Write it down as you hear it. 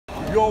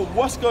Yo,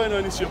 what's going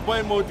on? It's your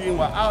boy Deen.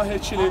 We're out here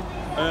chilling.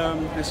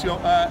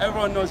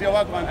 Everyone knows,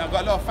 I've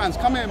got a lot of fans.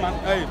 Come here, man.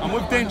 Hey, I'm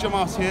with Danger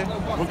Mouse here.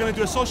 We're gonna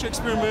do a social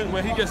experiment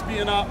where he gets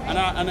beaten up,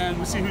 and then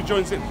we'll see who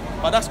joins in.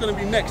 But that's gonna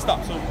be next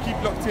up. So keep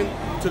locked in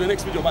to the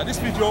next video. But this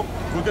video,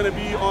 we're gonna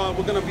be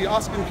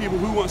asking people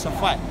who wants to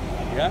fight.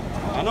 Yeah,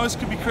 I know this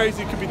could be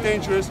crazy, it could be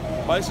dangerous,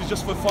 but this is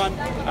just for fun.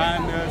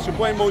 And it's your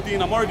boy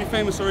Deen. I'm already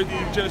famous already,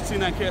 you've just seen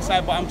that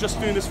KSI, but I'm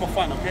just doing this for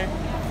fun, okay?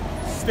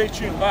 Stay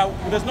tuned.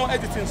 There's no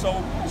editing,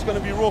 so it's going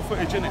to be raw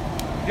footage, innit?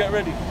 Get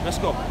ready. Let's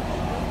go.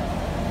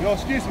 Yo,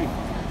 excuse me.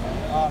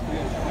 Yo,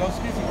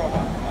 excuse me,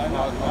 brother.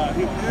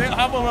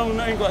 How about when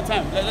we ain't got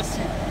time? Let's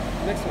see.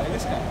 Next way,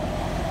 this guy.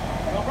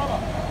 Yo, brother.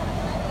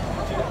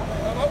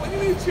 What do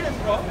you mean cheers,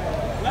 bro?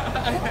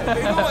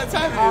 You know what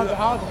time it is?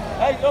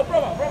 Hey, yo,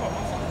 brother.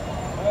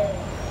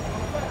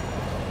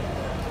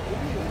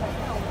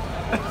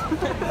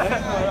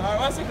 Alright,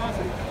 one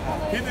second.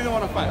 He didn't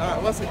want to fight.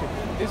 Alright, 1 second.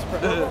 It's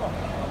brother.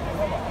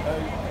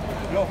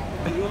 Yo,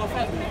 you wanna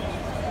fight me?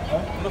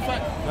 Wanna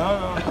fight? No.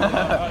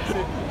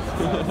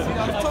 See,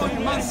 I told you,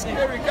 man,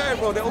 scary guy,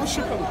 bro. They all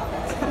shook him.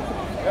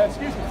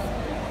 Excuse me.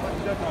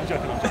 I'm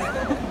joking.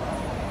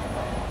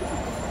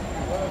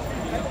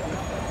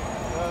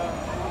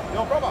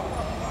 Yo, brother.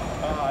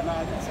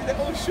 Nah, see, they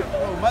all shook,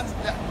 bro.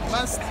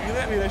 Man's, you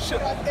let me, they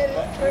shook.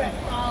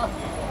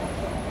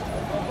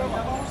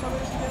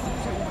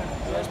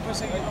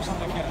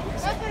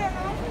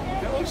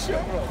 Oh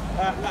shit, bro.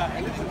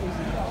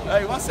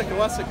 Hey, one second.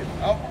 Let's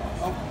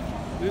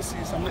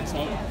see some next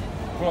one.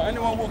 Bro,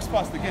 anyone walks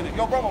past again.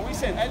 Yo, brother, what you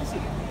saying? Hey,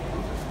 listen.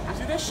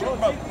 See this shit,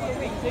 bro?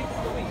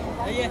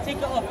 Yeah, take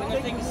it off. I'm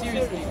gonna take it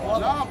seriously.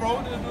 Nah,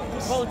 bro.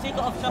 Bro, take it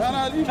off.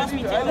 Trust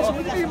me. Hey, listen,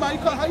 what do you mean, man?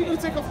 How you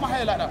gonna take off my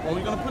hair like that, bro?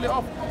 You're gonna pull it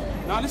off.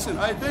 Now listen,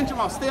 hey, Danger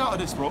Mouse, stay out of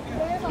this, bro.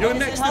 You're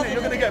next, innit?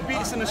 You're gonna get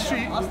beats in the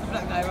street. Ask the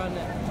black guy around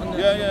there.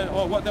 Yeah.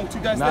 Oh, what, them two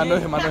guys? Nah, I know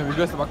him. He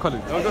goes to my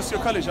college. Oh, he goes to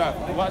your college, right?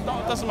 Well, it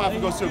doesn't matter if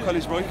he goes to your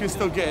college, bro. You can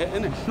still get it,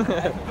 innit?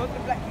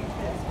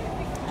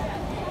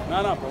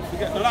 No, bro.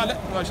 Forget. No,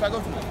 should I go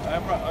to him?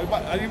 Bro,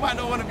 you might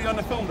not want to be on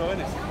the film, though,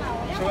 innit?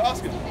 Shall we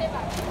ask him?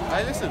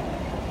 Hey, listen.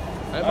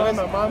 Hey, my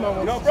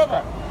man. Yo,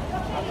 brother.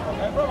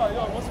 Hey, brother.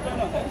 Yo, what's going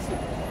on? Hey, listen.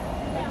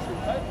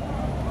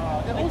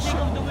 They're all shook.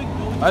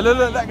 Hey,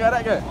 look, that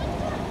guy.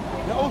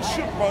 They're all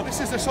shook, bro. This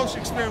is a social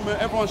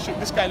experiment. Everyone's shook.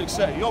 This guy looks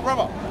dirty. Yo,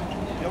 brother,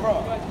 I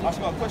just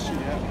got a question,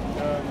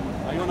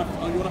 yeah? You wanna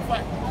fight? You wanna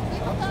fight?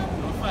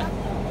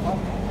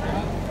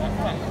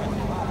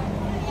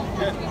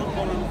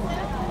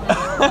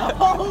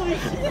 Holy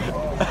shit!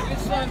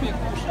 It's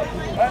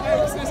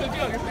a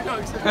joke.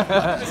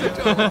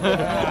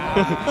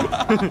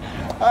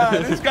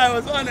 This guy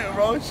was on it,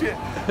 bro. Shit.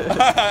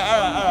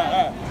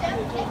 Alright.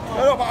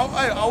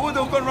 I would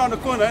have gone around the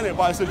corner, innit?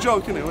 But it's a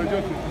joke, innit? We're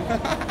joking.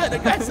 The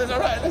guy says,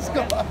 alright, let's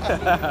go.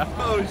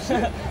 Oh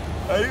shit.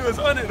 He was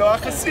on it though. I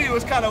could see it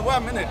was kind of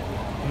wham, innit?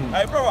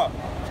 Hey, brother.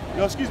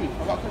 Yo, excuse me.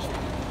 I got a question.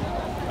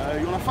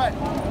 You wanna fight?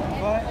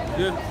 Fight?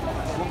 Yeah.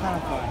 What kind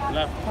of fight?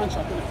 Like punch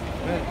up, innit?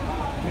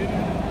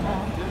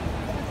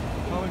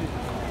 How old are you?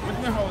 What do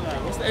you mean how old I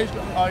am? What's the age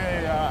group? Oh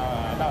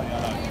yeah. Allow you.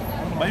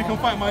 But you can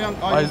fight my young.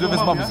 He's with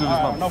his mum. No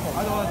problem.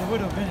 Otherwise I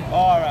would have been. Oh,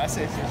 alright, I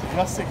see.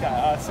 You're a sick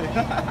guy. I see.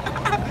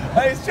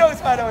 Hey, it's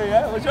jokes by the way,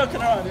 yeah? We're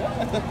joking around, yeah?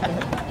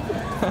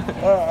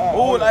 Alright.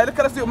 Oh, look at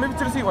the seat. Maybe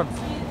to the seat once.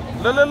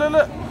 Look.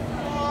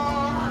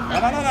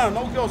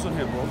 No girls on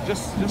here, bro.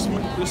 Just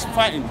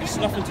fighting. It's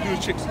nothing to do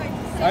with chicks.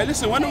 Alright,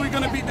 listen, when are we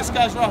gonna beat this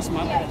guy's ass,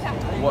 man?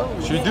 What?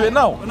 Should we do it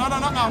now? No.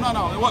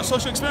 What,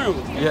 social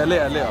experiment? Yeah,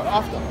 later.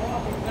 After.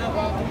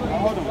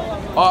 Hold on.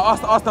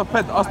 Ask the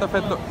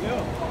ped, look.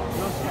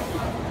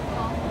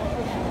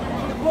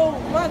 Bro,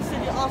 man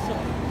said you're awesome.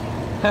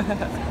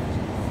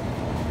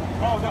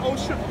 Bro, they're all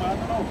shook, man. I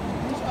don't know.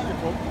 Who's on it,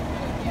 bro?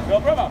 Yo,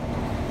 brother.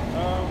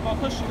 Got a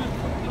question.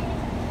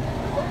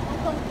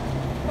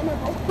 Come here,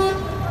 bro.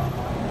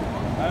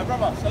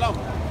 Brother, salam.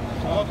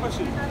 I got a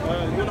question. You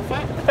wanna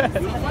fight?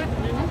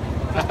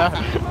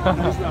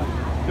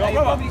 Yo,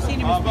 brother. Probably seen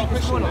him I've got a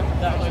question. You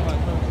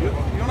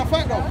wanna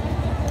fight, bro? You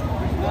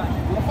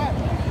wanna fight?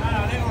 No,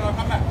 they wanna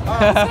come back.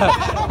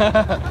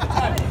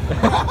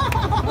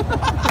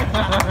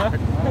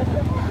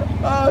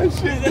 Oh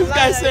shit, this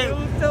guy said,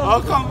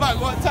 I'll come back.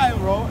 What time,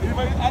 bro?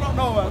 I don't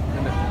know, man.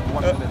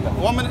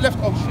 1 minute left.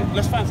 Oh shit,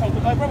 let's find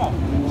something. Hey, brother,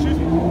 excuse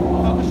me. You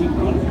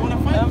wanna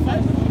fight?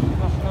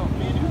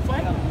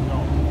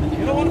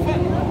 You don't wanna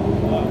fight?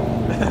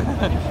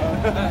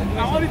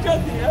 I'm only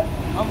joking, yeah?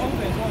 I'm open.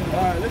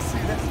 Alright, let's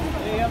see.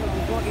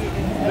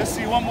 Let's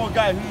see one more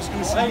guy who's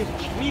gonna see.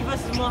 Me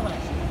versus Mohammed.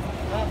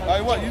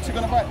 Alright, what? You two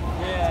gonna fight?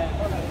 Yeah.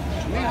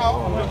 Me, how?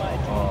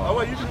 Oh,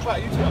 wait, you can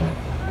fight. You two.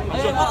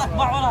 Hey, look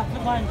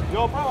behind you.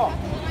 Yo, brother.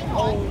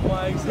 Oh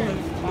my god.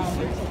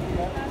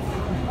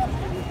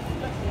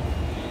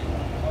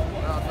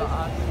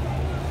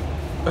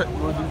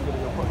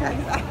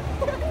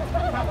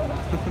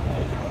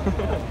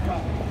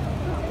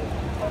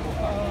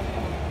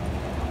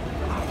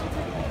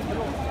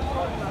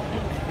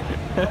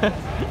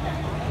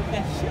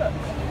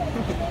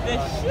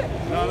 They're shit.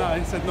 No,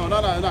 he said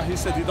no. He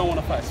said he don't want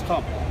to fight. It's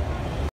calm.